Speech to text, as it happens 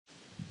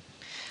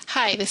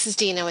Hi, this is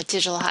Dina with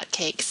Digital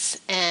Hotcakes,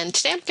 and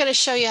today I'm going to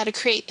show you how to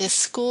create this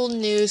school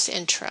news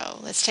intro.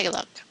 Let's take a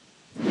look.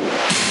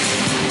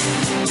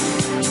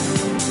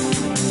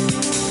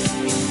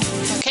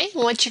 Okay,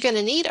 what you're going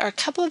to need are a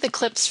couple of the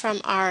clips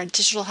from our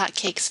Digital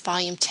Hotcakes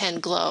Volume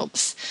 10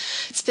 globes,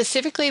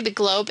 specifically the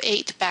Globe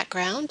 8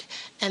 background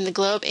and the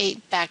Globe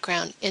 8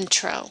 background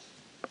intro.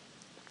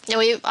 Now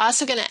we're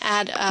also going to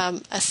add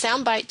a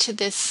soundbite to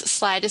this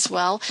slide as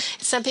well.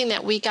 It's something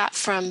that we got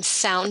from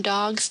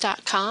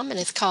sounddogs.com and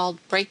it's called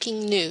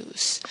Breaking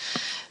News.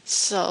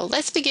 So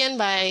let's begin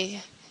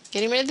by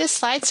getting rid of this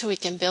slide so we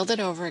can build it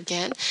over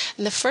again.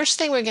 And the first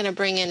thing we're going to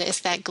bring in is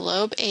that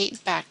Globe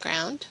 8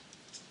 background.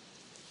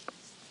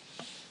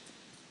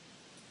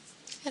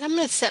 And I'm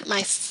going to set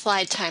my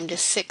slide time to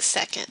 6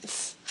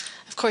 seconds.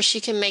 Of course,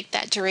 you can make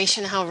that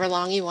duration however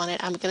long you want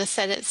it. I'm going to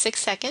set it at 6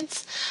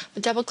 seconds.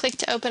 We'll double click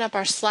to open up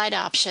our slide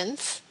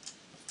options.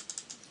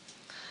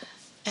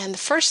 And the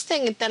first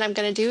thing that I'm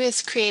going to do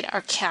is create our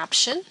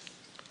caption.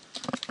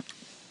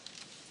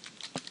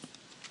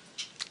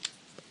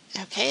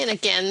 Okay, and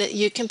again,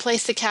 you can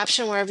place the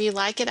caption wherever you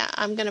like it.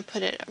 I'm going to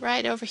put it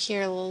right over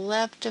here,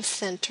 left of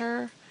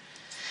center.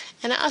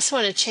 And I also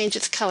want to change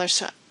its color.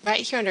 So right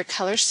here under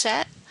Color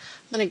Set,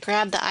 I'm going to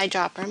grab the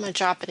eyedropper. I'm going to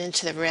drop it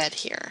into the red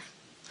here.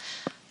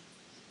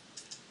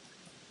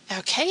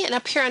 Okay, and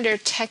up here under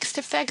Text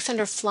Effects,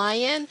 under Fly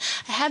In,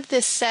 I have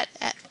this set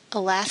at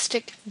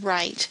Elastic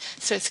Right,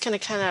 so it's going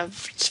to kind of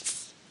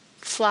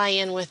fly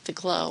in with the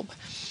globe.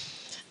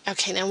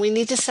 Okay, now we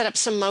need to set up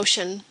some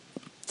motion.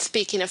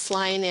 Speaking of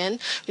flying in,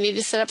 we need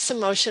to set up some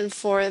motion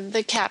for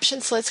the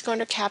caption, so let's go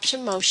under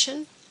Caption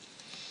Motion.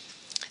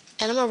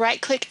 And I'm going to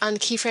right-click on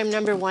keyframe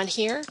number 1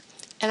 here,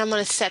 and I'm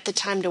going to set the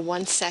time to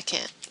 1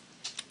 second.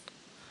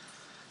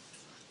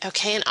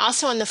 Okay, and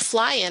also on the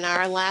fly-in,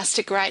 our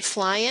elastic right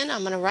fly-in,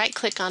 I'm going to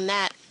right-click on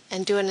that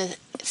and do a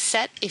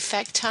set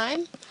effect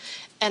time,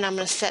 and I'm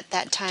going to set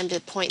that time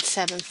to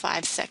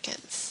 0.75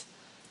 seconds.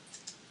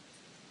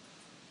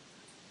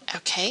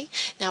 Okay,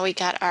 now we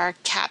got our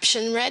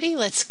caption ready.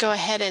 Let's go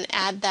ahead and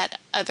add that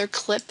other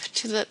clip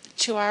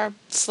to our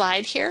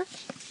slide here.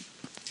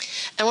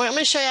 And I'm going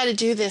to show you how to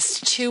do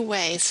this 2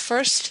 ways.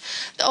 First,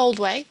 the old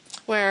way,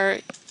 where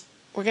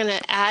we're going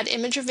to add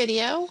image or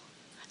video,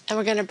 and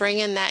we're going to bring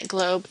in that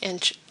Globe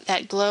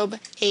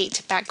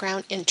 8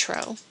 background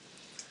intro.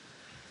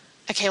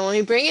 Okay, when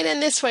we bring it in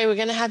this way, we're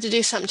going to have to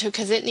do something to it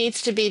because it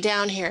needs to be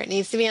down here. It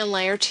needs to be on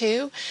layer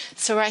 2.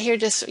 So right here,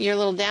 just your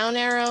little down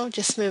arrow,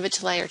 just move it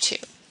to layer 2.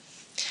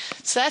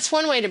 So that's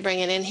one way to bring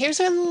it in. Here's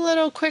a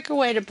little quicker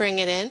way to bring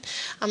it in.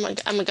 I'm going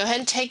to go ahead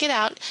and take it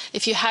out.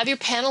 If you have your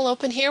panel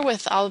open here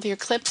with all of your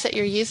clips that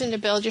you're using to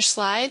build your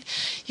slide,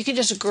 you can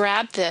just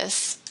grab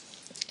this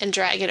and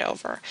drag it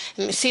over.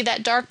 And you see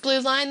that dark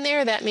blue line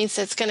there? That means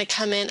it's going to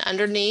come in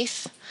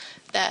underneath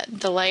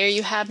the layer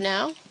you have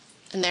now.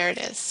 And there it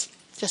is.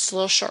 Just a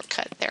little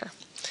shortcut there.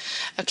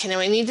 Okay, now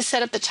we need to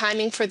set up the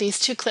timing for these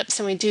 2 clips,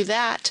 and we do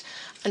that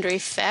under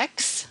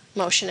Effects,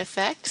 Motion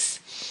Effects.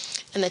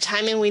 And the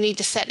timing we need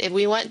to set, if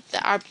we want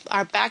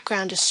our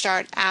background to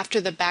start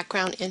after the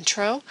background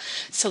intro.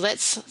 So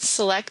let's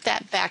select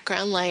that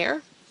background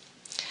layer.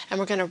 And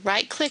we're going to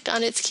right-click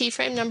on its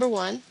keyframe number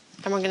 1.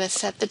 And we're going to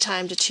set the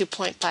time to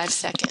 2.5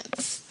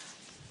 seconds.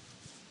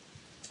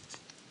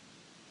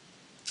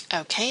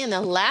 Okay, and the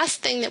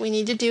last thing that we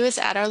need to do is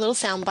add our little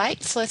sound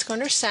bite. So let's go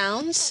under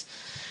Sounds,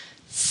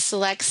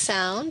 select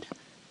Sound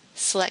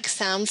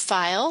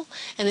File,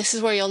 and this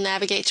is where you'll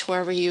navigate to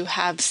wherever you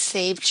have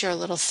saved your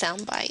little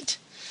sound bite.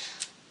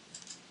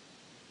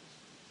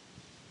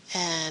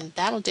 And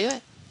that'll do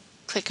it.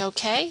 Click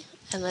OK,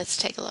 and let's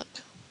take a look.